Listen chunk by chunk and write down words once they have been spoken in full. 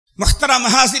মুহতারাম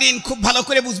হাজিরিন, খুব ভালো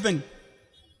করে বুঝবেন।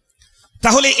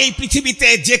 তাহলে এই পৃথিবীতে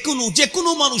যে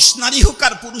কোনো মানুষ, নারী হোক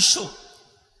আর পুরুষ হোক,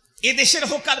 এদেশের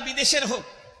হোক আর বিদেশের হোক,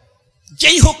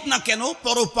 যেই হোক না কেন,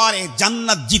 পরপারে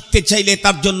জান্নাত জিততে চাইলে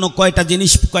তার জন্য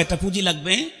কয়টা পুঁজি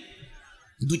লাগবে?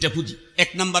 দুইটা পুঁজি।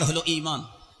 এক নাম্বার হলো ঈমান,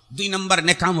 দুই নাম্বার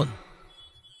নেক আমল।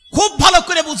 খুব ভালো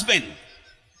করে বুঝবেন।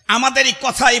 আমাদের এই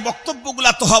কথা, এই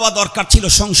বক্তব্যগুলা তো হওয়া দরকার ছিল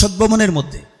সংসদ ভবনের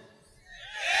মধ্যে।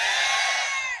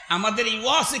 আমাদের এই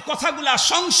ওয়াজ, এই কথাগুলা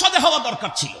সংসদে হওয়া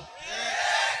দরকার ছিল,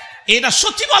 এটা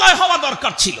সচিবালয় হওয়া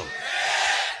দরকার ছিল।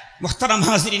 মুহতারাম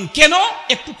হাজিরিন, কেন?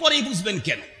 একটু পরেই বুঝবেন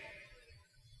কেন।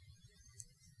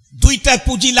 দুইটা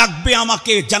পুঁজি লাগবে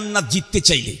আমাকে জান্নাত জিততে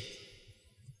চাইলে।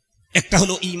 একটা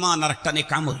হলো ঈমান আর একটা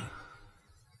নেক আমল।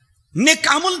 নেক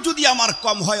আমল যদি আমার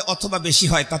কম হয় অথবা বেশি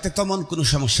হয় তাতে তেমন কোনো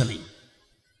সমস্যা নেই।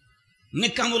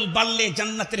 নেক আমল বাড়লে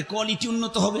জান্নাতের কোয়ালিটি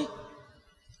উন্নত হবে,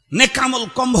 নেক আমল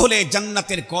কম হলে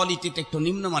জান্নাতের কোয়ালিটিটা একটু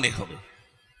নিম্নমানের হবে।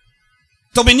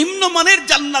 তবে নিম্নমানের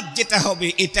জান্নাত যেটা হবে,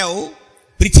 এটাও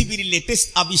পৃথিবীর লেটেস্ট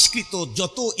আবিষ্কৃত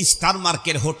যত স্টার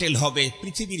মার্কের হোটেল হবে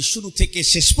পৃথিবীর শুরু থেকে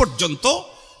শেষ পর্যন্ত,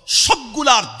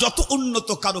 সবগুলার যত উন্নত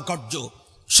কারুকার্য,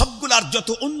 সবগুলার যত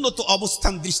উন্নত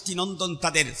অবস্থান, দৃষ্টিনন্দন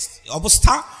তাদের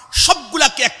অবস্থা,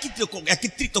 সবগুলাকে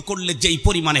একত্রিত করলে যেই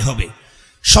পরিমাণে হবে,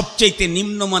 সবচাইতে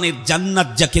নিম্নমানের জান্নাত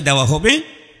যাকে দেওয়া হবে,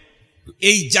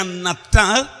 এই জান্নাতটা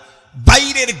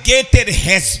বাইরের গেটের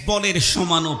হ্যাজবলের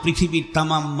সমানও পৃথিবীর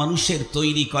তামাম মানুষের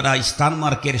তৈরি করা স্টার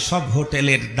মার্কের সব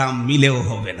হোটেলের দাম মিলেও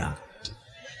হবে না,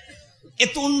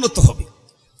 এত উন্নত হবে।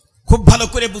 খুব ভালো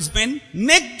করে বুঝবেন।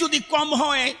 নেক যদি কম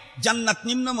হয় জান্নাত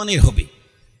নিম্নমানের হবে,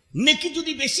 নেকি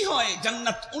যদি বেশি হয়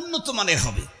জান্নাত উন্নত মানের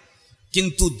হবে।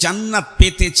 কিন্তু জান্নাত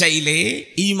পেতে চাইলে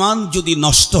ঈমান যদি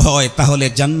নষ্ট হয় তাহলে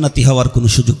জান্নাতি হওয়ার কোনো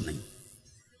সুযোগ নেই।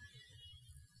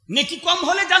 নেকি কম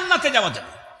হলে জান্নাতে যাওয়া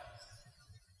যাবে,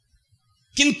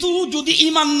 কিন্তু যদি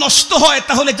ঈমান নষ্ট হয়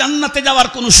তাহলে জান্নাতে যাওয়ার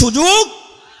কোনো সুযোগ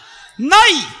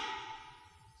নাই।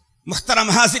 মুহতারাম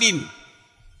হাজিরিন,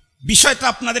 বিষয়টা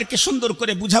আপনাদেরকে সুন্দর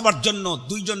করে বুঝাবার জন্য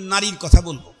দুইজন নারীর কথা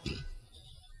বলবো,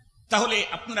 তাহলে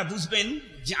আপনারা বুঝবেন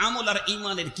যে আমল আর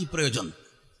ঈমানের কি প্রয়োজন।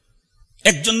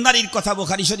 একজন নারীর কথা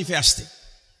বুখারী শরীফে আসছে,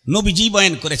 নবীজি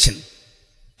বয়ান করেছেন।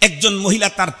 একজন মহিলা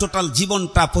তার টোটাল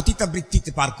জীবনটা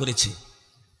পতিতাবৃত্তিতে পার করেছে।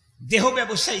 দেহ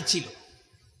ব্যবসায়ী ছিল,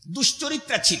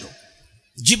 দুশ্চরিত্রা ছিল,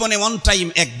 জীবনে ওয়ান টাইম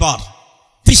একবার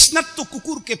তৃষ্ণার্ত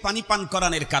কুকুরকে পানি পান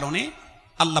করানোর কারণে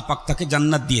আল্লাহ পাক তাকে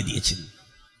জান্নাত দিয়ে দিয়েছেন।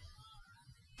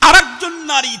 আর একজন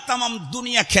নারী তামাম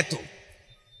দুনিয়া খ্যাত,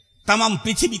 তামাম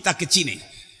পৃথিবী তাকে চিনে,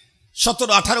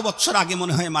 17-18 বছর আগে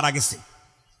মনে হয় মারা গেছে।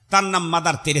 তার নাম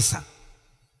মাদার তেরেসা।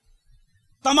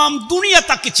 তামাম দুনিয়া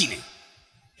তাকে চিনে।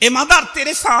 A mother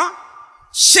Teresa,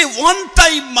 say one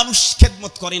time মানুষ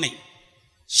খেদমত করে নাই,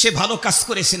 সে ভালো কাজ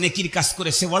করেছে, নেকির কাজ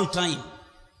করেছে অল টাইম,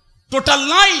 টোটাল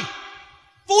লাইফ,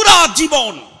 পুরা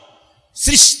জীবন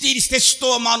সৃষ্টির শ্রেষ্ঠ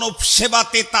মানব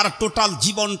সেবাতে তার টোটাল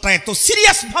জীবনটা এত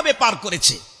সিরিয়াস ভাবে পার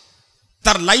করেছে।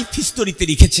 তার লাইফ হিস্টোরিতে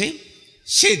লিখেছে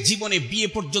সে জীবনে বিয়ে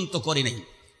পর্যন্ত করে নাই,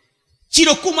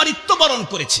 চিরকুমারিত্ব বরণ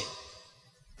করেছে।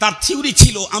 তার থিওরি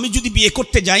ছিল, আমি যদি বিয়ে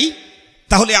করতে যাই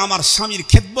তাহলে আমার স্বামীর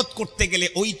খেদমত করতে গেলে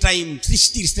ওই টাইম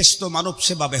সৃষ্টির শ্রেষ্ঠ মানব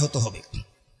সেবা ব্যাহত হবে।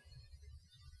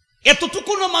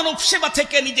 এতটুকুনো মানব সেবা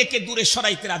থেকে নিজেকে দূরে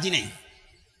সরাইতে রাজি নেই।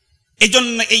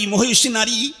 এজন্য এই মহিষী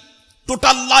নারী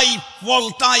টোটাল লাইফ অল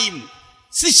টাইম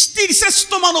সৃষ্টির শ্রেষ্ঠ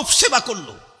মানব সেবা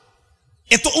করলো,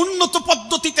 এত উন্নত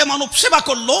পদ্ধতিতে মানব সেবা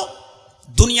করলো,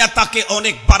 দুনিয়া তাকে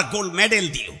অনেকবার গোল্ড মেডেল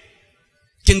দিল।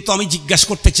 কিন্তু আমি জিজ্ঞাসা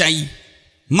করতে চাই,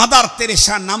 মাদার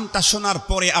তেরেসা নামটা শোনার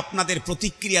পরে আপনাদের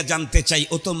প্রতিক্রিয়া জানতে চাই।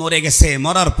 ও তো মরে গেছে,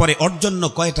 মরার পরে ওর জন্য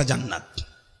কয়টা জান্নাত?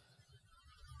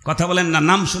 কথা বলেন না,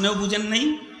 নাম শুনেও বুঝেন নেই।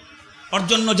 ওর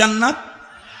জন্য জান্নাত,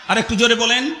 আর একটু জোরে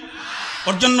বলেন,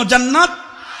 ওর জন্য জান্নাত।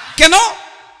 কেন?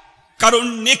 কারণ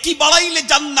নেকি বাড়াইলে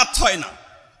জান্নাত হয় না,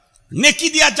 নেকি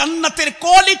দিয়া জান্নাতের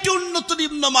কোয়ালিটি উন্নত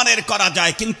নিম্নমানের করা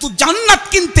যায়, কিন্তু জান্নাত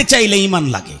কিনতে চাইলে ঈমান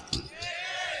লাগে।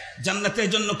 জান্নাতের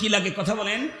জন্য কি লাগে? কথা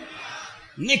বলেন।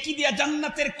 নেকি দিয়া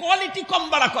জান্নাতের কোয়ালিটি কম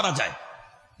বাড়া করা যায়,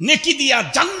 নেকি দিয়া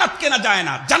জান্নাত কেনা যায়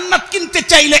না। জান্নাত কিনতে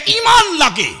চাইলে ঈমান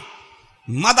লাগে।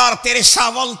 Mother Teresa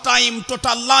all time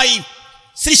total life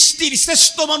সৃষ্টির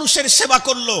শ্রেষ্ঠ মানুষের সেবা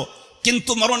করলো,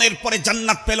 কিন্তু মরণের পরে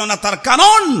জান্নাত পেল না। তার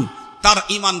কারণ তার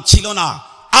ঈমান ছিল না।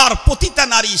 আর পতিতা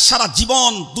নারী সারা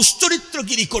জীবন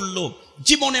দুশ্চরিত্রগিরি করলো,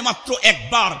 জীবনে মাত্র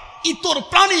একবার ইতর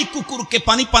প্রাণী কুকুরকে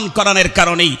পানি পান করানোর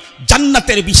কারণেই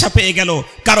জান্নাতের বিষা পেয়ে গেল।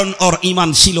 কারণ ওর ঈমান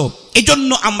ছিল।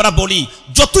 এজন্য আমরা বলি,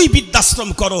 যতই বৃদ্ধাশ্রম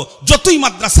করো, যতই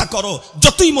মাদ্রাসা করো,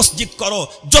 যতই মসজিদ করো,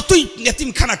 যতই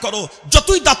এতিমখানা করো,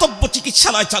 যতই দাতব্য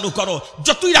চিকিৎসালয় চালু করো,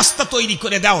 যতই রাস্তা তৈরি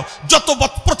করে দাও, যত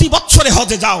প্রতি বছরে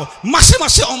হজে যাও, মাসে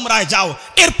মাসে ওমরায় যাও,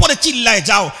 এরপরে চিল্লায়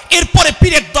যাও, এরপরে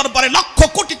পীরের দরবারে লক্ষ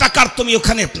কোটি টাকার তুমি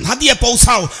ওখানে হাদিয়া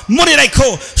পৌঁছাও, মনে রাখো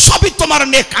সবই তোমার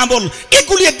নেক আমল।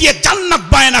 এগুলি দিয়ে জান্নাত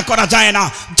বায়না করা যায় না,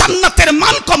 জান্নাতের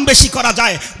মান কম বেশি করা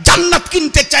যায়। জান্নাত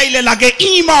কিনতে চাইলে লাগে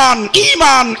ঈমান,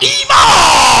 ঈমান,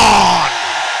 ঈমান।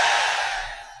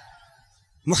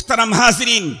 মুহতারাম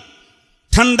হাজিরিন,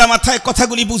 ঠান্ডা মাথায়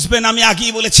কথাগুলি বুঝবেন। আমি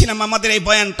আগেই বলেছিলাম আমাদের এই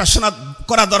বয়ানটা শোনা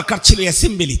করা দরকার ছিল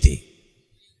অ্যাসেম্বলিতে।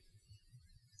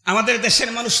 আমাদের দেশের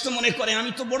মানুষ তো মনে করে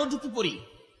আমি তো বড় টুপি পরি,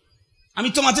 আমি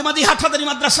তো মাঝে মাঝে হাটহাজারি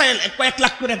মাদ্রাসায় কয়েক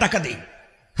লাখ করে টাকা দিই।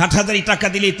 হাটহাজারি টাকা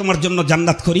দিলেই তোমার জন্য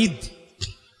জান্নাত খরিদ?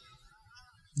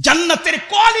 জান্নাতের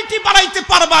কোয়ালিটি বাড়াইতে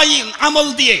পারবা আমল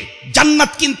দিয়ে।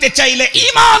 জান্নাত কিনতে চাইলে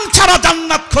ঈমান ছাড়া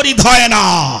জান্নাত খরিদ হয় না।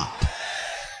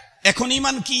 এখন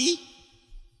ঈমান কি?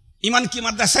 ঈমান কি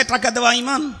মাদ্রাসায় টাকা দেওয়া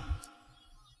ঈমান?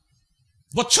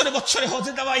 বছরে বছরে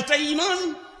হজে দেওয়া এটাই ঈমান?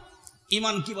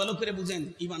 ঈমান কি ভালো করে বুঝেন?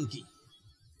 ঈমান কি?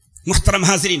 মুহতারাম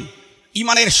হাজিরিন,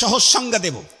 ঈমানের সহজ সংজ্ঞা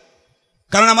দেব,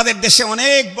 কারণ আমাদের দেশে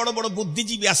অনেক বড় বড়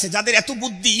বুদ্ধিজীবী আছে যাদের এত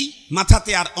বুদ্ধি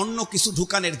মাথাতে আর অন্য কিছু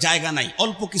ঢুকানোর জায়গা নাই।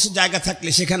 অল্প কিছু জায়গা থাকলে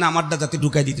সেখানে আমারটা যাতে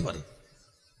ঢুকাই দিতে পারে।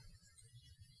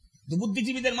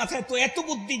 বুদ্ধিজীবীদের মাথায় তো এত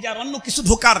বুদ্ধি যার অন্য কিছু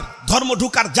ঢোকার, ধর্ম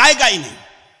ঢুকার জায়গাই নেই।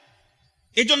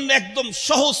 এজন্য একদম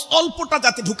সহজ অল্পটা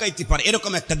যাতে ঢুকাইতে পারে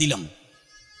এরকম একটা দিলাম।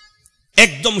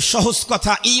 একদম সহজ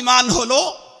কথা, ঈমান হলো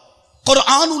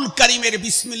কোরআনুল কারীমের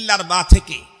বিসমিল্লাহর বা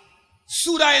থেকে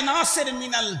সূরা নাসের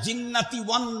মিনাল জিন্নাতি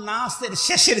ওয়ান নাসের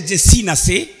শেষের যে সিন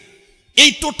আছে,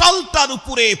 এই টোটালটার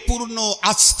উপরে পূর্ণ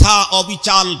আস্থা,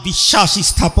 অবিচল বিশ্বাস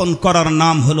স্থাপন করার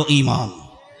নাম হলো ঈমান।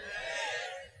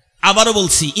 আবারও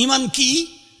বলছি, ঈমান কি?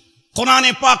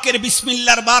 কোরআনে পাকের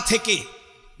বিসমিল্লাহর বা থেকে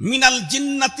মিনাল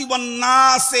জিন্নাতি ওয়ান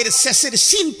নাসের শেষের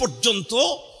সিন পর্যন্ত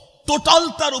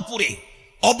টোটালটার উপরে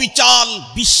অবিচল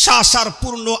বিশ্বাস আর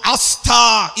পূর্ণ আস্থা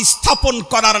স্থাপন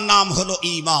করার নাম হলো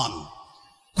ঈমান।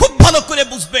 খুব ভালো করে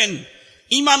বুঝবেন,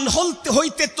 ঈমান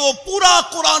হইতে তো পুরা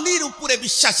কোরআনের উপরে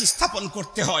বিশ্বাস স্থাপন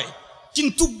করতে হয়।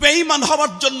 কিন্তু বেঈমান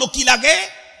হওয়ার জন্য কি লাগে,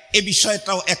 এই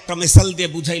বিষয়টাও একটা মিসাল দিয়ে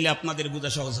বুঝাইলে আপনাদের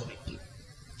বোঝা সহজ হবে,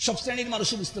 সব শ্রেণীর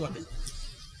মানুষই বুঝতে পারবেন।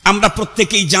 আমরা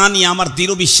প্রত্যেকেই জানি, আমার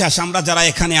দৃঢ় বিশ্বাস, আমরা যারা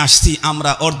এখানে আসছি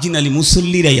আমরা অরিজিনালি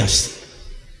মুসল্লিরাই আসছি।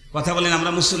 কথা বলেন,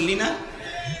 আমরা মুসল্লি না?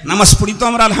 নামাজ পড়ি তো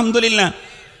আমরা, আলহামদুলিল্লাহ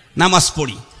নামাজ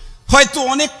পড়ি। হয়তো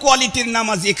অনেক কোয়ালিটির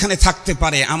নামাজ এখানে থাকতে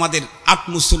পারে, আমাদের আট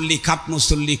মুসল্লি, খাট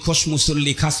মুসল্লি, খোশ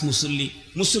মুসল্লি, খাস মুসল্লি,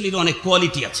 মুসল্লির অনেক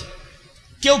কোয়ালিটি আছে।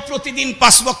 কেউ প্রতিদিন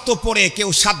 5 ওয়াক্ত পড়ে, কেউ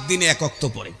 7 দিনে 1 ওয়াক্ত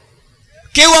পড়ে,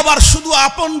 কেউ আবার শুধু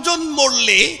আপনজন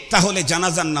মরলে তাহলে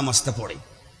জানাজার নামাজটা পড়ে,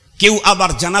 কেউ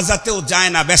আবার জানাজাতেও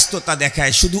যায় না, ব্যস্ততা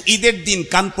দেখায়, শুধু ঈদের দিন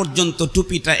কান পর্যন্ত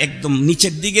টুপিটা একদম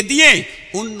নিচের দিকে দিয়ে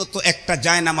উন্নত একটা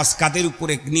যায় নামাজ কাদের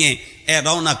উপরে নিয়ে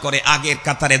রওনা করে, আগের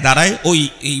কাতারে দাঁড়ায়, ওই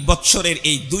এই বৎসরের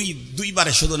এই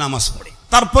দুইবারে শুধু নামাজ পড়ে,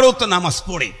 তারপরেও তো নামাজ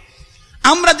পড়ে।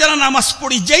 আমরা যারা নামাজ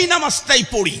পড়ি, যেই নামাজটাই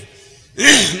পড়ি,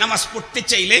 নামাজ পড়তে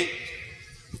চাইলে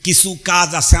কিছু কাজ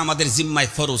আছে আমাদের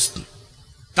জিম্মায় ফরজ।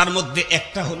 তার মধ্যে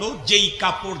একটা হলো, যেই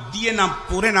কাপড় দিয়ে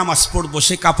পরে নামাজ পড়বো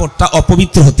সে কাপড়টা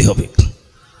অপবিত্র হতে হবে।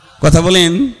 কথা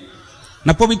বলেন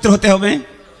না, পবিত্র হতে হবে?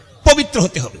 পবিত্র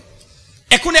হতে হবে।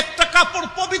 এখন একটা কাপড়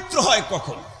পবিত্র হয়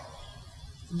কখন?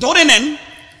 ধরে নেন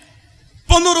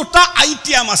 15টা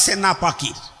আইটেম আছে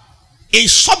নাপাকির, এই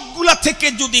সবগুলা থেকে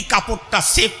যদি কাপড়টা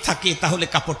সেফ থাকে তাহলে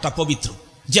কাপড়টা পবিত্র।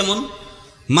 যেমন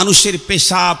মানুষের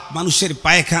পেশাব, মানুষের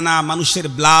পায়খানা, মানুষের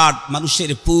ব্লাড,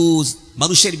 মানুষের পুজ,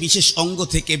 মানুষের বিশেষ অঙ্গ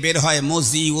থেকে বের হয়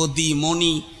মজি, ওদি,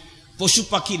 মনি, পশু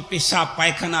পাখির পেশাব,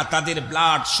 পায়খানা, তাদের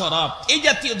ব্লাড, শরাব, এই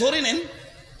জাতীয় ধরে নেন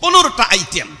 15টা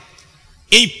আইটেম।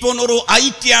 এই 15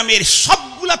 আইটেমের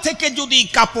সবগুলা থেকে যদি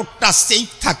কাপড়টা সেফ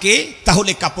থাকে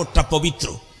তাহলে কাপড়টা পবিত্র।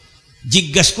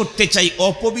 জিজ্ঞাসা করতে চাই,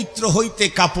 অপবিত্র হইতে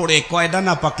কাপড়ে কয়টা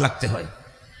নাপাক লাগতে হয়?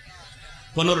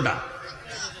 15টা,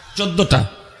 14টা,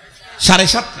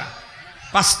 7.5টা,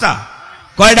 5টা,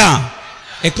 কয়টা?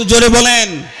 একটু জোরে বলেন।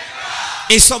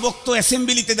 এই সবক তো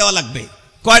অ্যাসেম্বলিতে দেওয়া লাগবে।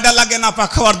 কয়টা লাগে নাপাক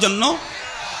খাওয়ার জন্য?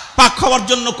 পাক খাওয়ার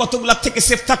জন্য কতগুলা থেকে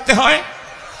সেফ থাকতে হয়?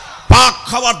 পাক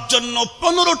খাওয়ার জন্য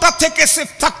 15টা থেকে সেফ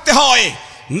থাকতে হয়।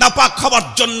 নাপাক খাওয়ার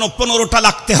জন্য 15টা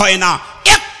লাগতে হয় না,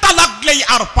 একটা লাগলেই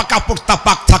আর কাপড়টা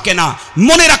পাক থাকে না।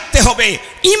 মনে রাখতে হবে,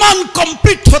 ঈমান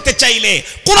কমপ্লিট হতে চাইলে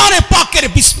কোরআনে পাকের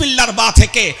বিসমিল্লাহর বা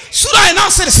থেকে সূরা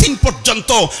নাসের সিন পর্যন্ত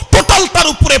টোটালটার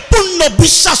উপরে পূর্ণ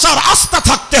বিশ্বাস আর আস্থা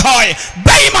থাকতে হয়।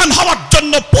 বেঈমান হওয়ার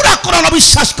জন্য পুরা কোরআন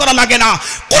বিশ্বাস করা লাগে না,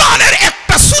 কোরআনের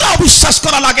একটা সূরা বিশ্বাস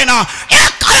করা লাগে না,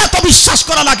 এক আয়াত বিশ্বাস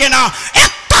করা লাগে না,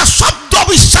 একটা একটা শব্দ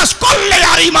বিশ্বাস করলে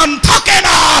আর ঈমান থাকে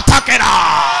না, থাকে না।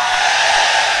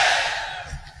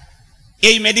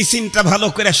 এই মেডিসিনটা ভালো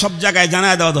করে সব জায়গায়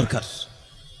জানায় দেওয়া দরকার।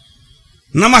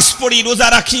 নামাজ পড়ি, রোজা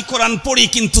রাখি, কোরআন পড়ি,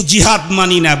 কিন্তু জিহাদ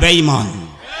মানি না, বেঈমান।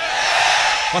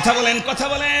 কথা বলেন, কথা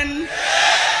বলেন,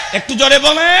 একটু জোরে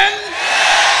বলেন।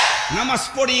 নামাজ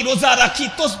পড়ি, রোজা রাখি,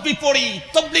 তাসবিহ পড়ি,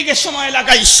 তাবলীগের সময়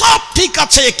লাগাই, সব ঠিক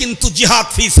আছে, কিন্তু জিহাদ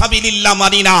ফি সাবিলিল্লাহ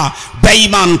মানি না,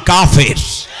 বেঈমান, কাফের।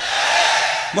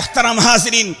 মুহতারাম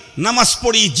হাজিরিন, নামাজ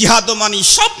পড়ি, জিহাদও মানি,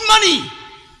 সব মানি,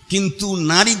 কিন্তু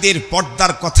নারীদের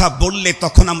পর্দার কথা বললে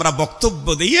তখন আমরা বক্তব্য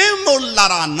দিই,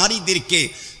 মোল্লারা নারীদেরকে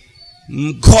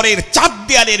ঘরের চার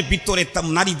দেয়ালের ভিতরে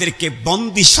নারীদেরকে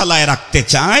বন্দিশালায় রাখতে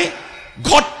চায়।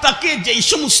 ঘরটাকে যেই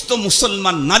সমস্ত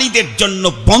মুসলমান নারীদের জন্য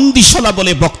বন্দিশালা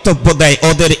বলে বক্তব্য দেয়,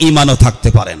 ওদের ঈমানও থাকতে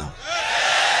পারে না।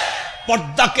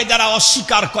 পর্দাকে যারা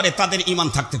অস্বীকার করে তাদের ঈমান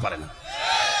থাকতে পারে না।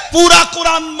 পুরা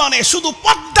কোরআন মানে, শুধু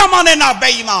পর্দা মানে না,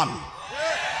 বেঈমান।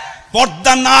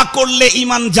 পর্দা না করলে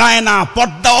ঈমান যায় না,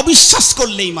 পর্দা অবিশ্বাস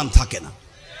করলে ঈমান থাকে না।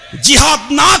 জিহাদ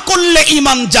না করলে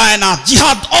ঈমান যায় না,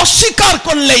 জিহাদ অস্বীকার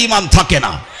করলে ঈমান থাকে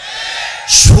না।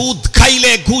 সুদ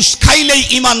খাইলে, ঘুষ খাইলেই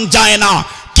ঈমান যায় না,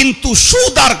 কিন্তু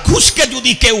সুদ আর ঘুষকে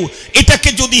যদি কেউ এটাকে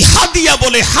যদি হাদিয়া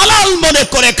বলে হালাল মনে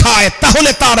করে খায়,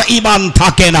 তাহলে তার ঈমান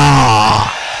থাকে না।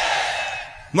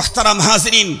 মুহতারাম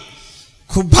হাজিরিন,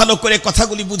 খুব ভালো করে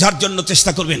কথাগুলি বুঝার জন্য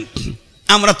চেষ্টা করবেন।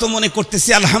 আমরা তো মনে করতেছি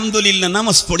আলহামদুলিল্লাহ,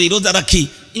 নামাজ পড়ি, রোজা রাখি,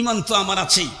 ঈমান তো আমার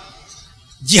আছেই।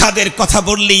 জিহাদের কথা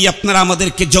বললেই আপনারা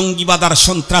আমাদেরকে জঙ্গিবাদ আর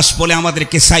সন্ত্রাস বলে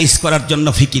আমাদেরকে সাইজ করার জন্য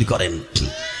ফিকির করেন।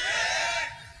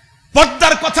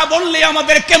 পর্দার কথা বললে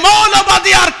আমাদেরকে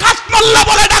মৌলবাদী আর কাঠমোল্লা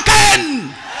বলে ডাকেন।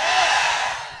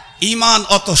 ঈমান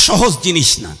অত সহজ জিনিস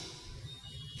না,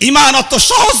 ঈমান অত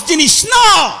সহজ জিনিস না।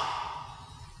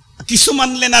 কিছু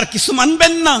মানলেন আর কিছু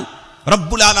মানবেন না,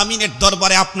 রব্বুল আলামিনের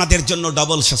দরবারে আপনাদের জন্য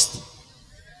ডবল শাস্তি।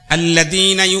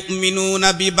 আল্লাযীনা ইউমিনুনা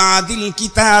বিবাদিল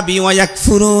কিতাবি ওয়া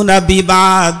ইয়াকফুরুনা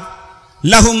বিবাদ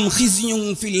লাহুম খিজয়ুন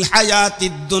ফিল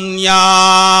হায়াতিদ দুনিয়া।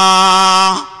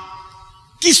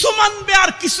 কিছু মানবে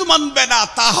আর কিছু মানবে না,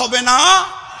 তা হবে না,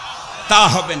 তা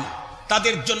হবে না।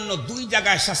 তাদের জন্য দুই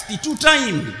জায়গায় শাস্তি, টু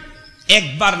টাইম,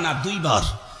 একবার না দুইবার।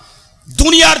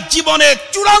 দুনিয়ার জীবনে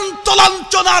চূড়ান্ত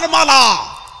লাঞ্ছনার মালা,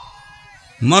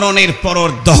 মরণের পর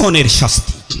দহনের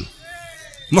শাস্তি।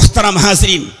 মুহতারাম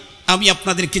হাজরিন, আমি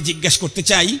আপনাদেরকে জিজ্ঞেস করতে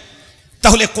চাই,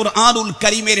 তাহলে কোরআনুল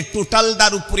কারীমের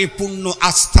টোটালটার উপরে পূর্ণ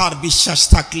আস্থার বিশ্বাস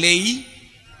থাকলেই,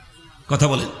 কথা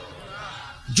বলেন,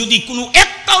 যদি কোনো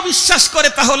একটাও বিশ্বাস করে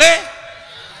তাহলে,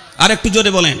 আর একটু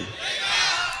জোরে বলেন,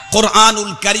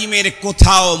 কোরআনুল কারীমের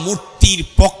কোথাও মূর্তির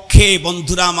পক্ষে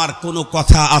বন্ধুরা আমার কোনো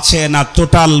কথা আছে না,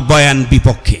 টোটাল বয়ান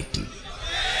বিপক্ষে।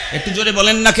 একটু জোরে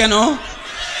বলেন না কেন?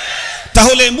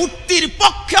 তাহলে মূর্তির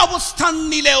পক্ষে অবস্থান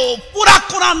নিলেও, পুরা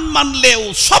কোরআন মানলেও,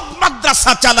 সব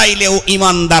মাদ্রাসা চালাইলেও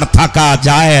ইমানদার থাকা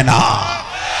যায় না।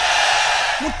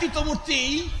 মূর্তি তো মূর্তি,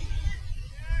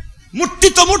 মূর্তি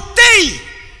তো মূর্তি।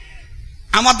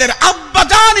 আমাদের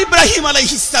আব্বাজান ইব্রাহিম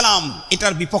আলাইহিস সালাম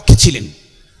এটার বিপক্ষে ছিলেন,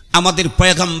 আমাদের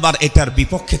পয়গম্বর এটার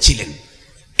বিপক্ষে ছিলেন।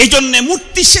 এই জন্য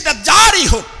মূর্তি সেটা যারই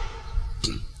হোক,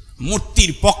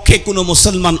 মূর্তির পক্ষে কোনো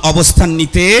মুসলমান অবস্থান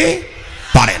নিতে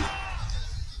পারে না।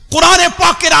 কোরআনে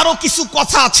পাকের আরো কিছু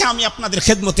কথা আছে, আমি আপনাদের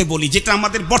খেদমতে বলি, যেটা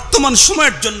আমাদের বর্তমান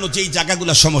সময়ের জন্য যেই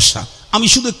জায়গাগুলো সমস্যা, আমি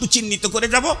শুধু একটু চিহ্নিত করে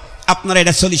যাব, আপনারা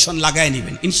এটা সলিউশন লাগায়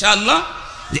নেবেন ইনশাআল্লাহ।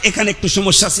 যে এখানে একটু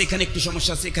সমস্যা আছে, এখানে একটু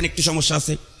সমস্যা আছে, এখানে একটু সমস্যা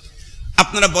আছে।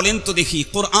 আপনারা বলেন তো দেখি,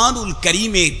 কোরআনুল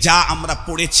কারীমে যা আমরা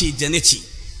পড়েছি, জেনেছি,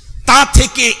 তা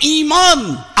থেকে ঈমান,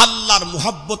 আল্লাহর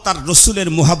মুহাব্বত আর রাসূলের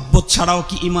মুহাব্বত ছাড়াও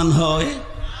কি ঈমান হয়?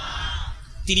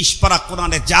 30 পারা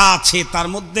কোরআনে যা আছে তার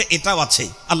মধ্যে এটাও আছে।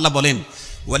 আল্লাহ বলেন,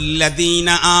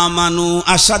 ওয়াল্লাযীনা আমানু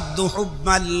আশাদ্দু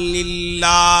হুব্বান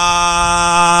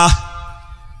লিল্লাহ।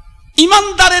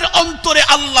 ঈমানদারের অন্তরে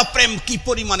আল্লাহ প্রেম কি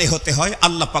পরিমাণে হতে হয়?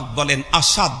 আল্লাহ পাক বলেন,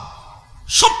 আশাদ,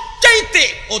 সবচাইতে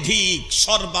অধিক,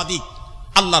 সর্বাধিক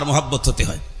আল্লাহর মুহাব্বত হতে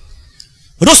হয়।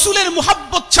 রাসূলের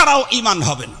মুহাব্বত ছাড়াও ঈমান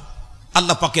হবে না।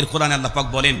 আল্লাহ পাকের কোরআনে আল্লাহ পাক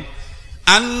বলেন,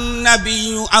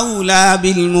 আন-নাবিয়্যু আওলা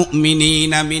বিল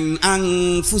মুমিনিনা মিন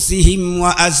আনফুসিহিম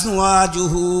ওয়া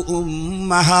আজওয়াজুহু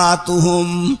উম্মাহাতুহুম।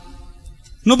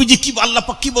 নবীজি কি, আল্লাহ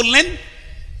পাক কি বললেন?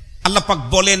 আল্লাহ পাক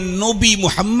বলেন, নবী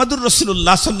মুহাম্মদুর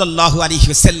রাসূলুল্লাহ সাল্লাল্লাহু আলাইহি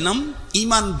ওয়াসাল্লাম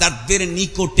ঈমানদারদের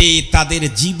নিকটে তাদের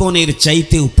জীবনের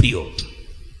চাইতেও প্রিয়।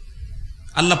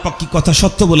 আল্লাহ পাক কি কথা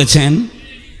সত্য বলেছেন,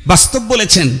 বাস্তব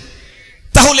বলেছেন?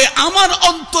 তাহলে আমার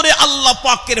অন্তরে আল্লাহ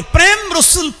পাকের প্রেম,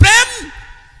 রাসূল প্রেম,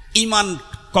 ঈমান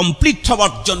কমপ্লিট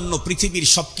হওয়ার জন্য পৃথিবীর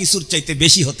সবকিছুর চাইতে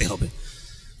বেশি হতে হবে।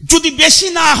 যদি বেশি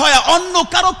না হয়, অন্য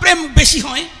কারো প্রেম বেশি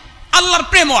হয়, আল্লাহর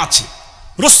প্রেমও আছে,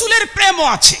 রাসূলের প্রেমও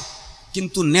আছে,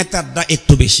 কিন্তু নেতারটা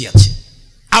একটু বেশি আছে,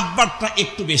 আব্বারটা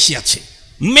একটু বেশি আছে,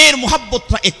 মেয়ের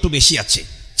মোহাব্বতটা একটু বেশি আছে,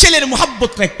 ছেলের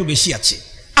মোহাব্বতটা একটু বেশি আছে,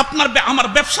 আমার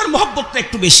ব্যবসার মোহাব্বতটা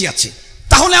একটু বেশি আছে,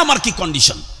 তাহলে আমার কি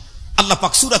কন্ডিশন? আল্লাহ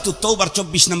পাক সূরাতুত তাওবার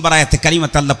 24 নম্বর আয়াতে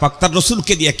কারিমাতে আল্লাহ পাক তার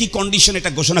রাসূলকে দিয়ে কি কন্ডিশন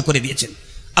এটা ঘোষণা করে দিয়েছেন।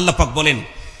 আল্লাহ পাক বলেন,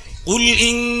 কুল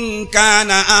ইন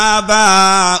কানা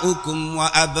আবাউকুম ওয়া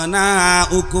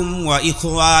আবনাউকুম ওয়া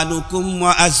ইখওয়ানুকুম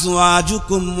ওয়া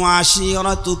আজওয়াজুকুম ওয়া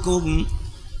আশীরাতুকুম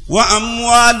ওয়া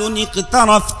আমওয়ালুন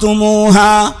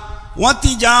ইকতারাফতুমুহা ওয়া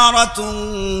তিজারাতুন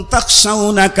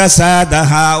তাখশাউনা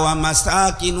কাসাদাহা ওয়া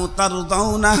মাসাকিনু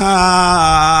তারদাউনাহা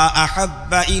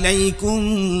আহাব্বা ইলাইকুম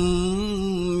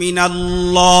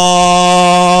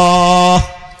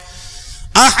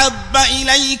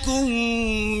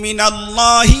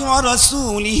মিনাল্লাহি ওয়া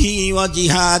রাসূলিহি ওয়া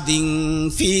জিহাদিন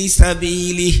ফি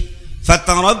সাবিলিহি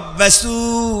ফাতারাব্বাসু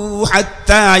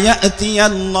হাত্তা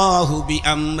ইয়াতিয়াল্লাহু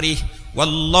বিআমরিহি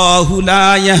ওয়াল্লাহু লা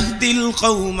ইয়াহদিল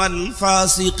কওমাল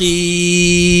ফাসিকিন।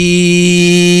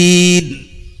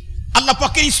 আল্লাহ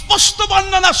পাকের স্পষ্ট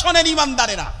বর্ণনা শোনেন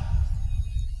ঈমানদারেরা,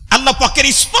 আল্লাহ পাকের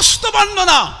স্পষ্ট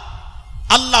বর্ণনা।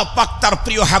 আল্লাহ পাক তার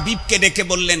প্রিয় হাবিবকে ডেকে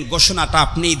বললেন, ঘোষণাটা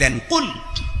আপনিই দেন। কুল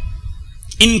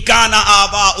ইন কানা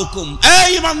আবাউকুম, এই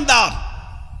ঈমানদার,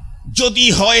 যদি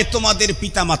হয় তোমাদের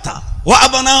পিতামাতা, ওয়া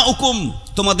আবনাউকুম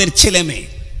তোমাদের ছেলে মেয়ে,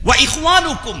 ওয়া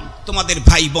ইখওয়ানুকুম তোমাদের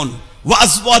ভাই বোন, ওয়া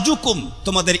আজওয়াজুকুম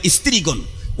তোমাদের স্ত্রীগণ,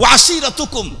 ওয়া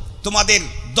আশীরাতুকুম তোমাদের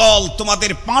দল,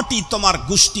 তোমাদের পার্টি, তোমার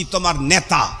গোষ্ঠী, তোমার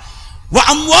নেতা, ওয়া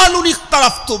আমওয়ালুন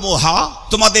ইকতারাফতুমুহা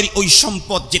তোমাদের ওই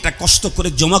সম্পদ যেটা কষ্ট করে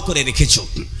জমা করে রেখেছো,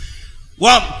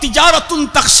 ওয়া তিজারাতুন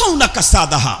তাখশাউনা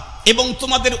কাসাদাহা এবং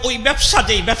তোমাদের ওই ব্যবসা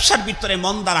যেই ব্যবসার ভিতরে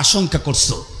মন্দার আশঙ্কা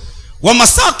করছো, ওয়া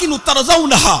মাসাকিনু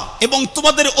তারজাউনাহা এবং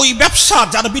তোমাদের ওই ব্যবসা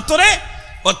যার ভিতরে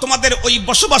তোমাদের ওই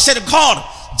বসবাসের ঘর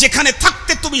যেখানে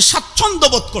থাকতে তুমি স্বাচ্ছন্দ্য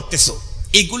বোধ করতেছো,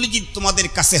 এইগুলি যদি তোমাদের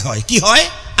কাছে হয়, কি হয়?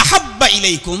 আহাব্বা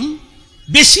ইলাইকুম,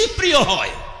 বেশি প্রিয়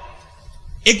হয়।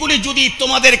 এগুলি যদি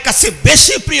তোমাদের কাছে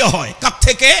বেশি প্রিয় হয়, কার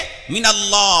থেকে?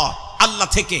 মিনাল্লাহ, আল্লাহ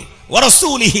থেকে, ওয়া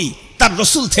রাসূলিহি তার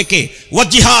রাসূল থেকে, ওয়া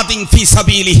জিহাদিন ফি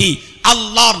সাবিলিহি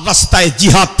আল্লাহর রাস্তায়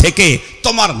জিহাদ থেকে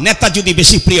তোমার নেতা যদি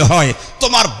বেশি প্রিয় হয়,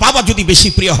 তোমার বাবা যদি বেশি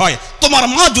প্রিয় হয়, তোমার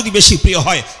মা যদি বেশি প্রিয়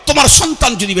হয়, তোমার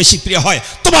সন্তান যদি বেশি প্রিয় হয়,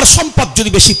 তোমার সম্পদ যদি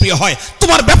বেশি প্রিয় হয়,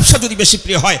 তোমার ব্যবসা যদি বেশি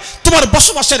প্রিয় হয়, তোমার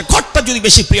বসবাসের ঘরটা যদি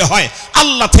বেশি প্রিয় হয়,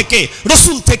 আল্লাহ থেকে,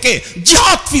 রাসূল থেকে,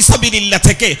 জিহাদ ফি সাবিলিল্লাহ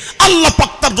থেকে, আল্লাহ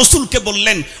পাক তার রাসূলকে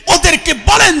বললেন, ওদেরকে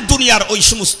বলেন, দুনিয়ার ওই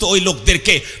সমস্ত ওই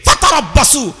লোকদেরকে,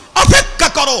 ফাতারাব্বাসু অপেক্ষা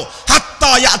করো,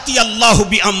 হাত্তা ইয়াতিয়াল্লাহু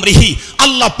বিআমরিহি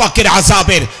আল্লাহ পাকের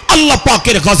আযাবের, আল্লাহ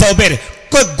পাকের গজবের,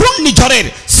 ঘূর্ণিঝড়ের,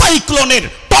 সাইক্লোনের,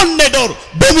 টর্নেডোর,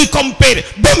 ভূমিকম্পের,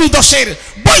 ভূমিধসের,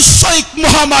 বৈশ্বিক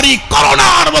মহামারী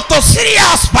করোনার মতো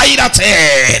সিরিয়াস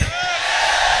ভাইরাসের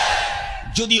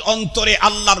যদি অন্তরে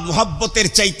আল্লাহর মুহাব্বতের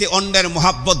চাইতে অন্যের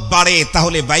মুহাব্বত বাড়ে,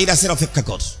 তাহলে ভাইরাসের অপেক্ষা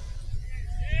কর,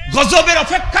 গজবের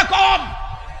অপেক্ষা কর,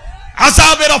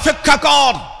 আযাবের অপেক্ষা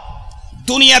কর।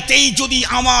 দুনিয়াতেই যদি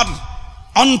আমার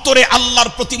অন্তরে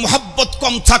আল্লাহর প্রতি মুহাব্বত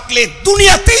কম থাকলে,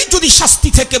 দুনিয়াতেই যদি শাস্তি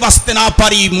থেকে বাঁচতে না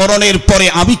পারি, মরণের পরে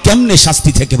আমি কেমনে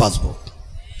শাস্তি থেকে বাঁচব?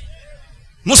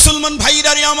 মুসলমান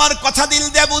ভাইরা আমার কথা দিল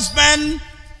দিয়ে বুঝবেন।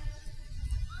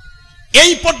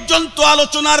 এই পর্যন্ত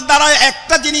আলোচনার দ্বারা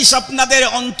একটা জিনিস আপনাদের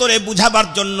অন্তরে বুঝাবার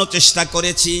জন্য চেষ্টা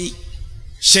করেছি,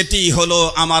 সেটি হলো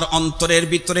আমার অন্তরের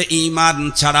ভিতরে ঈমান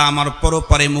ছাড়া আমার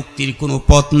পরপারে মুক্তির কোনো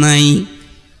পথ নাই।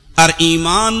 আর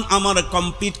ঈমান আমার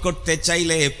কমপ্লিট করতে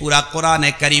চাইলে পুরা কোরআনে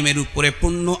কারীমের উপরে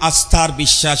পূর্ণ আস্থার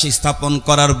বিশ্বাস স্থাপন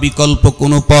করার বিকল্প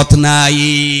কোনো পথ নাই।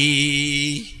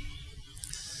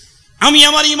 আমি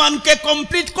আমার ঈমানকে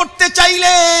কমপ্লিট করতে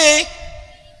চাইলে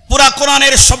পুরা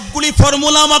কোরআনের সবগুলি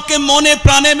ফর্মুলা আমাকে মনে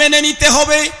প্রাণে মেনে নিতে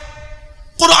হবে।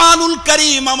 কোরআনুল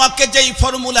কারীম আমাকে যেই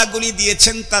ফর্মুলাগুলি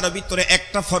দিয়েছেন তার ভিতরে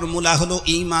একটা ফর্মুলা হলো,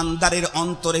 ঈমানদারের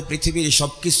অন্তরে পৃথিবীর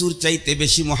সবকিছুর চাইতে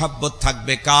বেশি মহব্বত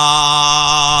থাকবে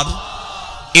কার?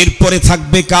 এরপরে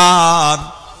থাকবে কার?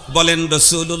 বলেন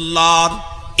রাসূলুল্লাহর।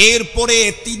 এরপরে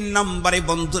 3 নম্বরে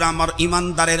বন্ধুরা আমার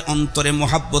ঈমানদারের অন্তরে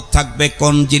মহব্বত থাকবে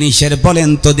কোন জিনিসের? বলেন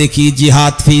তো দেখি।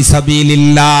 জিহাদ ফি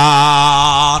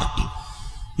সাবিলিল্লাহ।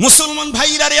 মুসলমান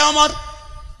ভাইরা রে আমার,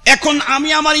 এখন আমি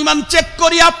আমার ঈমান চেক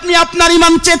করি, আপনি আপনার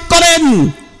ঈমান চেক করেন।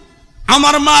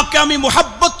 আমার মাকে আমি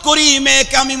মুহাব্বত করি,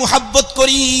 মেয়েকে আমি মুহাব্বত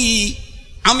করি,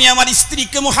 আমি আমার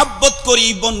স্ত্রীকে মুহাব্বত করি,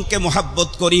 বোনকে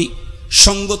মুহাব্বত করি।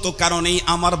 সঙ্গত কারণেই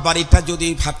আমার বাড়িটা যদি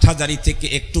হাটহাজারী থেকে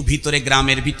একটু ভিতরে,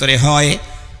 গ্রামের ভিতরে হয়,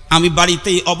 আমি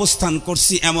বাড়িতেই অবস্থান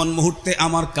করছি, এমন মুহূর্তে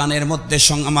আমার কানের মধ্যে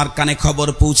আমার কানে খবর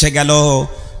পৌঁছে গেল,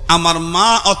 আমার মা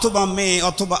অথবা মেয়ে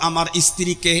অথবা আমার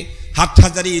স্ত্রীকে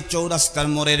হাটহাজারী চৌরাস্তার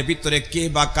মোড়ের ভিতরে কে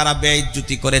বা কারা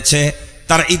বেইজ্জতি করেছে,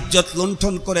 তার ইজ্জত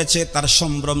লুণ্ঠন করেছে, তার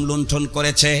সম্ভ্রম লুণ্ঠন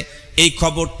করেছে, এই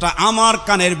খবরটা আমার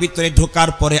কানের ভিতরে ঢোকার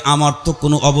পরে আমার তো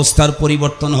কোনো অবস্থার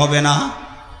পরিবর্তন হবে না?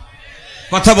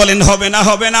 কথা বলেন হবে না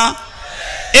হবে না?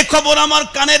 এ খবর আমার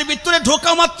কানের ভিতরে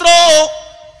ঢোকা মাত্র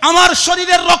আমার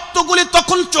শরীরের রক্তগুলি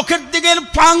তখন চোখের দিকে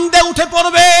ফাং দিয়ে উঠে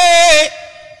পড়বে।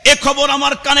 এ খবর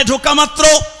আমার কানে ঢোকা মাত্র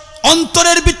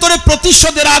অন্তরের ভিতরে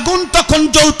প্রতিশোধের আগুন তখন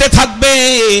জ্বলতে থাকবে।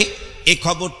 এই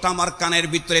খবরটা আমার কানের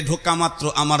ভিতরে ঢোকা মাত্র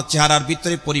আমার চেহারার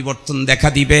ভিতরে পরিবর্তন দেখা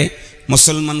দিবে।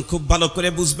 মুসলমান খুব ভালো করে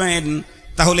বুঝবেন।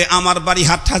 তাহলে আমার বাড়ি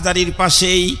হাটহাজারীর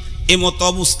পাশেই, এমতো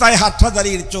অবস্থায়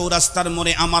হাটহাজারীর চৌরাস্তার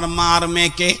মোড়ে আমার মা আর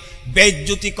মেয়েকে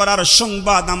বেইজ্জতি করার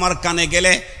সংবাদ আমার কানে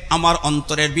গেলে আমার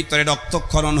অন্তরের ভিতরে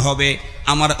রক্তক্ষরণ হবে,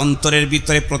 আমার অন্তরের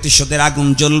ভিতরে প্রতিশোধের আগুন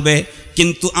জ্বলবে।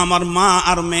 কিন্তু আমার মা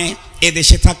আর মেয়ে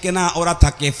এদেশে থাকে না, ওরা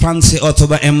থাকে ফ্রান্সে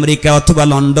অথবা আমেরিকা অথবা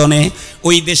লন্ডনে।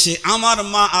 ওই দেশে আমার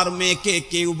মা আর মেয়েকে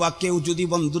কেউ যদি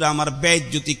বন্ধুরা আমার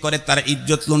বেইজ্জতি করে, তার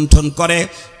ইজ্জত লুণ্ঠন করে,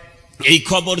 এই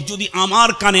খবর যদি আমার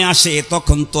কানে আসে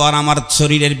তখন তো আর আমার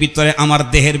শরীরের ভিতরে, আমার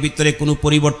দেহের ভিতরে কোনো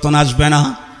পরিবর্তন আসবে না।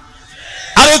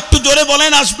 আর একটু জোরে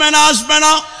বলেন, আসবে না? আসবে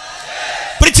না?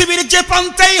 পৃথিবীর যে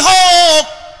প্রান্তেই হোক,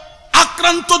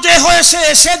 আক্রান্ত যে হয়েছে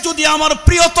সে যদি আমার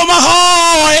প্রিয়তমা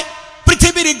হয়,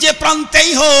 পৃথিবীর যে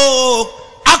প্রান্তেই হোক,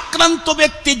 আক্রান্ত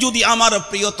ব্যক্তি যদি আমার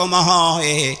প্রিয়তমা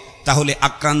হয়, তাহলে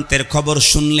আক্রান্তের খবর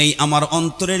শুনলেই আমার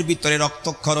অন্তরের ভিতরে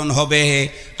রক্তক্ষরণ হবে,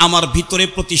 আমার ভিতরে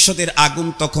প্রতিশোধের আগুন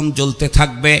তখন জ্বলতে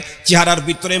থাকবে, চেহারার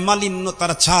ভিতরে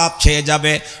মালিন্যতার ছাপ ছেয়ে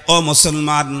যাবে। ও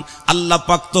মুসলমান, আল্লাহ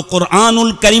পাক তো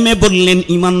কোরআনুল কারীমে বললেন,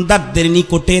 ইমানদারদের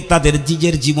নিকটে তাদের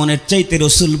নিজের জীবনের চাইতে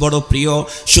রাসূল বড় প্রিয়।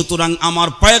 সুতরাং আমার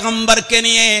পয়গম্বরকে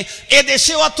নিয়ে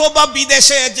এদেশে অথবা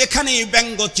বিদেশে যেখানে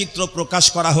ব্যঙ্গচিত্র প্রকাশ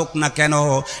করা হোক না কেন,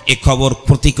 এ খবর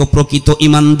প্রকৃত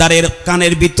ইমানদারের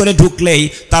কানের ভিতরে ঢুকলেই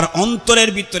তার অন্তরের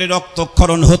ভিতরে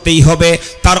রক্তক্ষরণ হতেই হবে,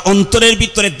 তার অন্তরের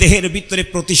ভিতরে, দেহের ভিতরে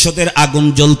প্রতিশোধের আগুন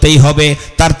জ্বলতেই হবে,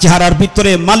 তার চেহারার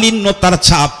ভিতরে মালিন্যতার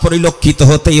ছাপ পরিলক্ষিত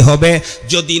হতেই হবে।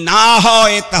 যদি না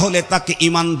হয় তাহলে তাকে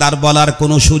ইমানদার বলার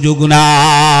কোনো সুযোগ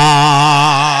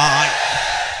নাই।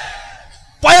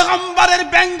 পয়গম্বরের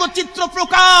ব্যঙ্গচিত্র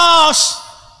প্রকাশ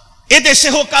এদেশে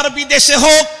হোক আর বিদেশে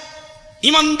হোক,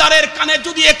 ইমানদারের কানে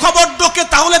যদি এ খবর ঢোকে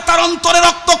তাহলে তার অন্তরে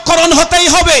রক্তক্ষরণ হতেই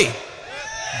হবে।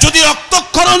 যদি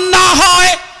রক্তক্ষরণ না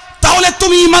হয় তাহলে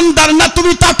তুমি ইমানদার না,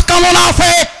 তুমি টাটকা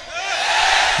মুনাফিক।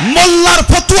 মোল্লার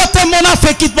ফতুয়াতে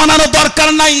মুনাফিক বানানো দরকার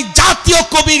নাই, জাতীয়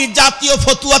কবির জাতীয়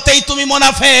ফতুয়াতেই তুমি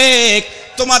মুনাফিক।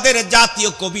 তোমাদের জাতীয়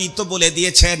কবি তো বলে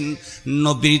দিয়েছেন,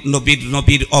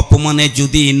 নবীর অপমানে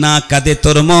যদি না কাঁদে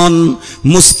তোর মন,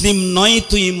 মুসলিম নয়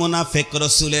তুই মুনাফিক,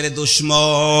 রাসূলের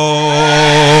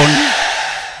দুশমন।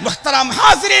 মুহতারাম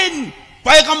হাজরিন,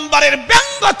 পয়গম্বরের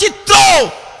ব্যঙ্গচিত্র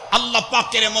আল্লাহ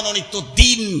পাকের মনোনীত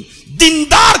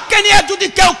দিনদারকে নিয়ে যদি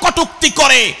কেউ কটূক্তি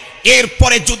করে,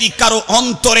 এরপরে যদি কারো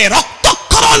অন্তরে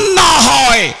রক্তক্ষরণ না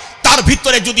হয়, তার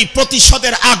ভিতরে যদি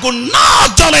প্রতিশোধের আগুন না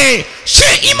জ্বলে, সে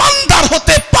ইমানদার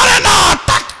হতে পারে না,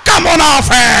 টাটকা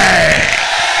মুনাফিক।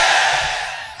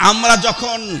 আমরা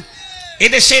যখন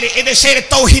এদেশের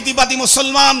তৌহিদিবাদী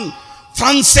মুসলমান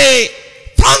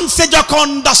ফ্রান্সে যখন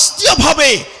রাষ্ট্রীয়ভাবে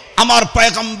আমার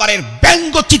পয়গম্বরের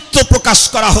ব্যঙ্গচিত্র প্রকাশ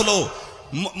করা হলো,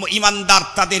 ইমানদার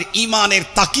তাদের ইমানের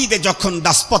তাকিদে যখন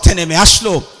রাজপথে নেমে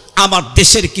আসলো, আমার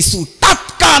দেশের কিছু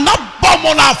টাটকা নব্য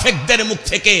মুনাফিকদের মুখ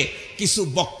থেকে কিছু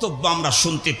বক্তব্য আমরা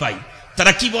শুনতে পাই।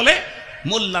 তারা কি বলে?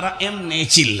 মোল্লারা এমনি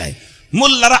চিল্লায়,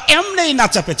 মোল্লারা এমনি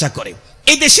নাচাপেচা করে,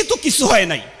 এই দেশে তো কিছু হয়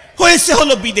নাই, হয়েছে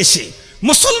হলো বিদেশে,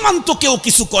 মুসলমান তো কেউ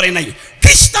কিছু করে নাই,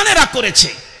 খ্রিস্টানেরা করেছে,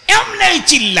 এমনি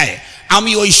চিল্লায়।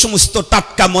 আমি ওই সমস্ত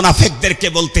টাটকা মুনাফিকদেরকে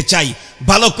বলতে চাই,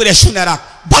 ভালো করে শুনে রাখ,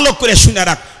 ভালো করে শুনে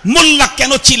রাখ, মোল্লা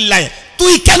কেন চিল্লায়,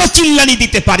 তুই কেন চিল্লানি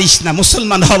দিতে পারিস না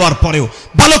মুসলমান হওয়ার পরেও?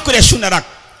 ভালো করে শুনে রাখ।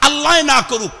 আল্লাহ না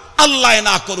করুক, আল্লাহ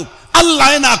না করুক,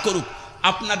 আল্লাহ না করুক,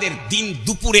 আপনাদের দিন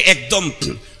দুপুরে একদম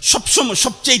সবসময়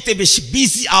সবচেয়ে বেশি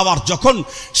বিজি আওয়ার যখন,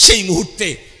 সেই মুহূর্তে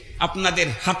আপনাদের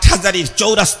হাটহাজারীর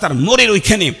চৌরাস্তার মোড়ের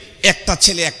ওইখানে একটা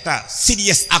ছেলে একটা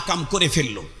সিরিয়াস আকাম করে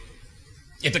ফেললো,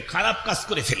 এটা খারাপ কাজ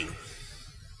করে ফেললো।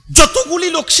 যতগুলি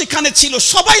লোক সেখানে ছিল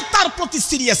সবাই তার প্রতি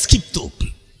সিরিয়াস ক্ষিপ্ত।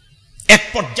 এক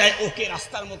পর্যায়ে ওকে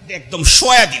রাস্তার মধ্যে একদম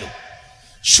শোয়া দিল।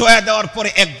 শোয়া দেওয়ার পরে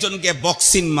একজন গিয়ে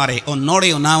বক্সিং মারে, ও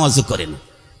নড়েও না, আওয়াজও করে না।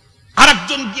 আর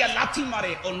একজন গিয়া লাথি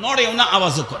মারে, ও নড়েও না,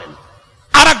 আওয়াজও করে না।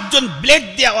 আর একজন ব্লেড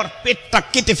দিয়ে ওর পেটটা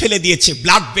কেটে ফেলে দিয়েছে,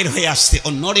 ব্লাড বের হয়ে আসছে, ও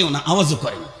নড়েও না, আওয়াজও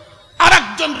করে না। আর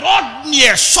একজন রড নিয়ে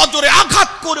সজোরে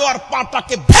আঘাত করে ওর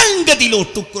পাটাকে ভেঙে দিল,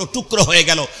 টুকরো টুকরো হয়ে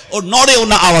গেল, ও নড়েও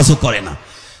না, আওয়াজও করে না।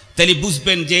 তাহলে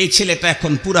বুঝবেন যে এই ছেলেটা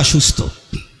এখন পুরা সুস্থ।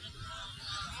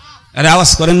 আরে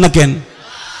আওয়াজ করেন না কেন?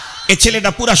 এই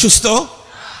ছেলেটা পুরা সুস্থ।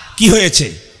 কি হয়েছে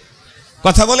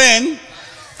কথা বলেন?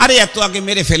 আরে এত আগে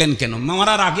মেরে ফেলেন কেন?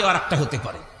 মারার আগে আর একটা হতে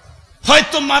পারে,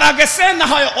 হয়তো মারা গেছে, না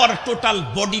হয় ওর টোটাল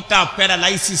বডিটা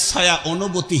প্যারালাইসিস হয়ে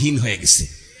অনুভূতিহীন হয়ে গেছে।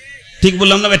 ঠিক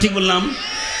বললাম না? ঠিক বললাম?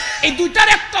 এই দুইটার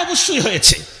একটা অবশ্যই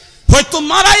হয়েছে। হয়তো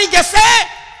মারাই গেছে,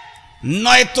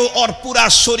 নয়তো ওর পুরা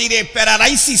শরীরে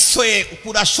প্যারালাইসিস হয়ে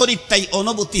পুরা শরীরটাই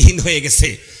অনুভূতিহীন হয়ে গেছে।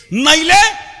 নাইলে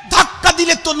ধাক্কা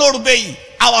দিলে তো নড়বেই,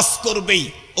 আওয়াজ করবেই।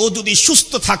 ও যদি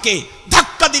সুস্থ থাকে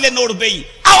ধাক্কা দিলে নড়বেই,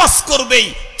 আওয়াজ করবেই,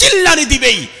 চিল্লানি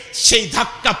দিবেই। সেই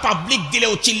ধাক্কা পাবলিক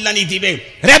দিলেও চিল্লানি দিবে,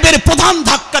 র্যাবের প্রধান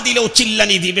ধাক্কা দিলেও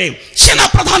চিল্লানি দিবে, সেনা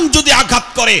প্রধান যদি আঘাত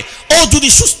করে ও যদি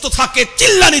সুস্থ থাকে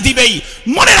চিল্লানি দিবেই।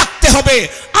 মনে রাখতে হবে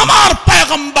আমার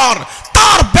পয়গম্বর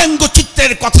তার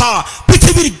ব্যঙ্গচিত্রের কথা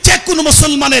পৃথিবীর যে কোনো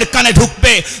মুসলমানের কানে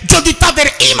ঢুকবে যদি তাদের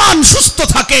ঈমান সুস্থ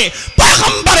থাকে।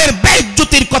 পয়গম্বরের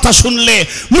বেইজ্জতির কথা শুনলে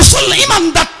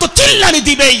ইমানদার তো চিল্লানি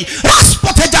দিবেই,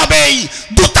 রাজপথে যাবেই,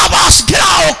 দূতাবাস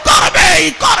ঘেরাও করবেই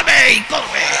করবেই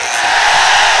করবে।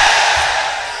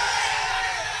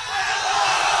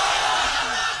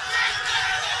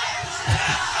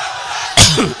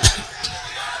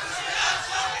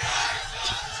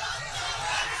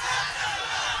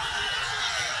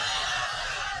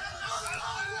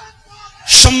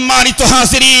 সম্মানিত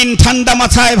হাজিরিন, ঠান্ডা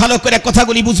মাথায় ভালো করে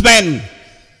কথাগুলি বুঝবেন।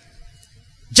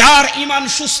 যার ঈমান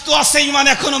সুস্থ আছে, ঈমান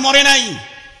এখনো মরে নাই,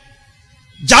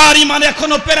 যার ঈমান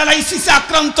এখনো প্যারালাইসিসে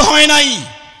আক্রান্ত হয় নাই,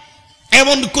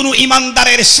 এমন কোন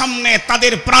ঈমানদারের সামনে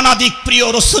তাদের প্রাণাধিক প্রিয়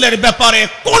রাসূলের ব্যাপারে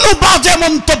কোন বাজে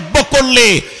মন্তব্য করলে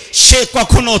সে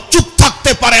কখনো চুপ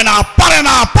থাকতে পারে না, পারে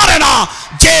না, পারে না।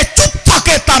 যে চুপ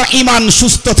থাকে তার ঈমান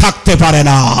সুস্থ থাকতে পারে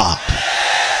না।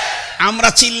 আমরা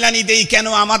চিল্লানি দেই কেন?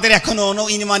 আমাদের এখনো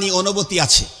ঈমানি অনুভূতি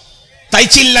আছে, তাই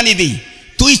চিল্লানি দিই।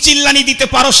 তুই চিল্লানি দিতে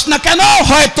পারস না কেন?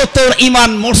 হয়তো তোর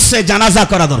ঈমান মরছে, জানাজা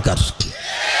করা দরকার,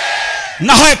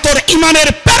 না হয় তোর ঈমানের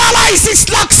প্যারালাইসিস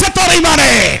লাগছে তোর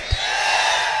ঈমানে।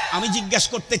 আমি জিজ্ঞাসা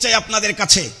করতে চাই আপনাদের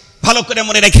কাছে, ভালো করে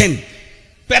মনে রাখেন,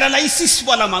 প্যারালাইসিস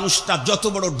বলা মানুষটা যত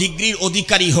বড় ডিগ্রির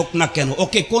অধিকারী হোক না কেন,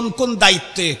 ওকে কোন কোন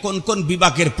দায়িত্বে, কোন কোন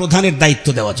বিভাগের প্রধানের দায়িত্ব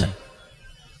দেওয়া যায়?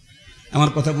 আমার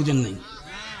কথা বুঝেন নাই?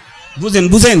 বুঝেন?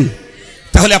 বুঝেন?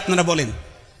 তাহলে আপনারা বলেন,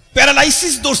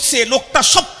 প্যারালাইসিস ধরছে লোকটা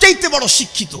সবচাইতে বড়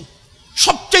শিক্ষিত,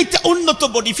 সবচাইতে উন্নত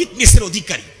বডি ফিটনেসের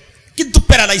অধিকারী, কিন্তু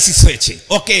প্যারালাইসিস হয়েছে,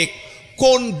 ওকে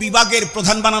কোন বিভাগের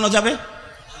প্রধান বানানো যাবে?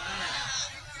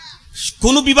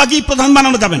 কোন বিভাগেই প্রধান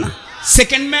বানানো যাবে না।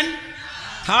 Second man,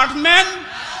 third man,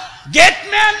 gate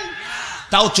man,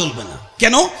 তাও চলবে না।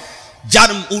 কেন?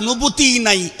 যার অনুভূতি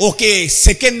নাই okay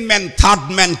second man, third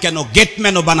man কেন গেট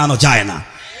ম্যানও বানানো যায় না।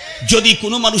 যদি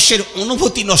কোনো মানুষের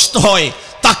অনুভূতি নষ্ট হয়,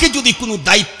 তাকে যদি কোনো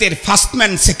দায়িত্বের first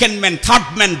man, second man, third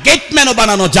man, gate ম্যানও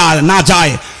বানানো যায় না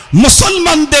যায়,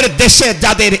 মুসলমানদের দেশে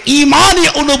যাদের ঈমানি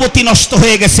অনুভূতি নষ্ট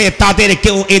হয়ে গেছে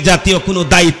তাদেরকেও এ জাতীয় কোনো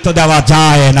দায়িত্ব দেওয়া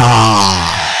যায় না।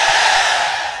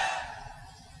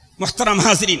 মুহতারাম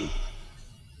হাজিরিন,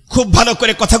 খুব ভালো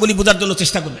করে কথাগুলি বোঝার জন্য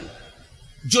চেষ্টা করবেন।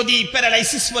 যদি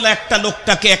প্যারালাইসিস বলে একটা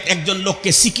লোকটাকে, একজন লোককে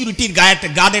সিকিউরিটির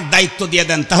গার্ডের দায়িত্ব দিয়ে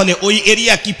দেন, তাহলে ওই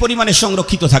এরিয়া কি পরিমাণে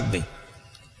সংরক্ষিত থাকবে?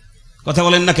 কথা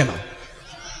বলেন না কেন?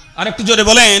 আর একটু জোরে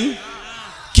বলেন,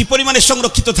 কি পরিমাণে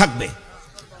সংরক্ষিত থাকবে?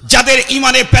 যাদের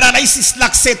ঈমানে প্যারালাইসিস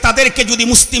লাগছে তাদেরকে যদি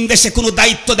মুসলিম দেশে কোনো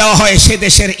দায়িত্ব দেওয়া হয়, সে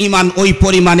দেশের ঈমান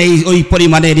ওই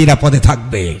পরিমাণে নিরাপদে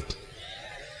থাকবে,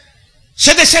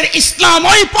 সে দেশের ইসলাম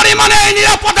ওই পরিমাণে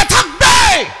নিরাপদে থাকবে।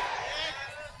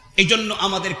 এই জন্য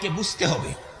আমাদেরকে বুঝতে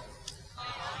হবে।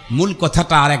 মূল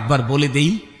কথাটা আর একবার বলে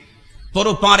দেই,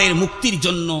 পরপারের মুক্তির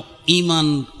জন্য ঈমান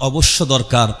অবশ্য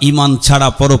দরকার। ঈমান ছাড়া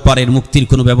পরপারের মুক্তির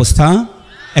কোনো ব্যবস্থা,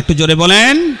 একটু জোরে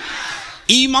বলেন।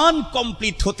 ঈমান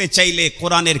কমপ্লিট হতে চাইলে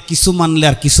কোরআনের কিছু মানলে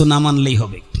আর কিছু না মানলেই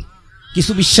হবে,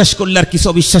 কিছু বিশ্বাস করলে আর কিছু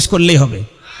অবিশ্বাস করলেই হবে।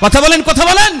 কথা বলেন, কথা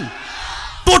বলেন।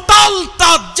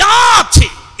 টোটালটা যা আছে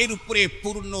এর উপরে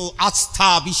পূর্ণ আস্থা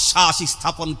বিশ্বাস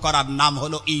স্থাপন করার নাম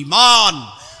হলো ঈমান।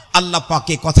 আল্লাহ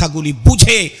পাকে কথাগুলি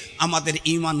বুঝে আমাদের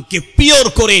ঈমানকে পিওর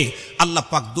করে আল্লাহ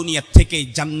পাক দুনিয়া থেকে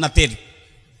জান্নাতের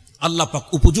আল্লাহ পাক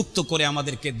উপযুক্ত করে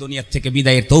আমাদেরকে দুনিয়া থেকে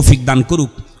বিদায়ের তৌফিক দান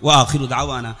করুক। ওয়া আখিরু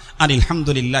দাওয়ানা আনিল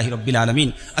হামদুলিল্লাহি রাব্বিল আলামিন।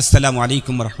 আসসালামু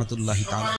আলাইকুম ওয়া রাহমাতুল্লাহি তাআলা।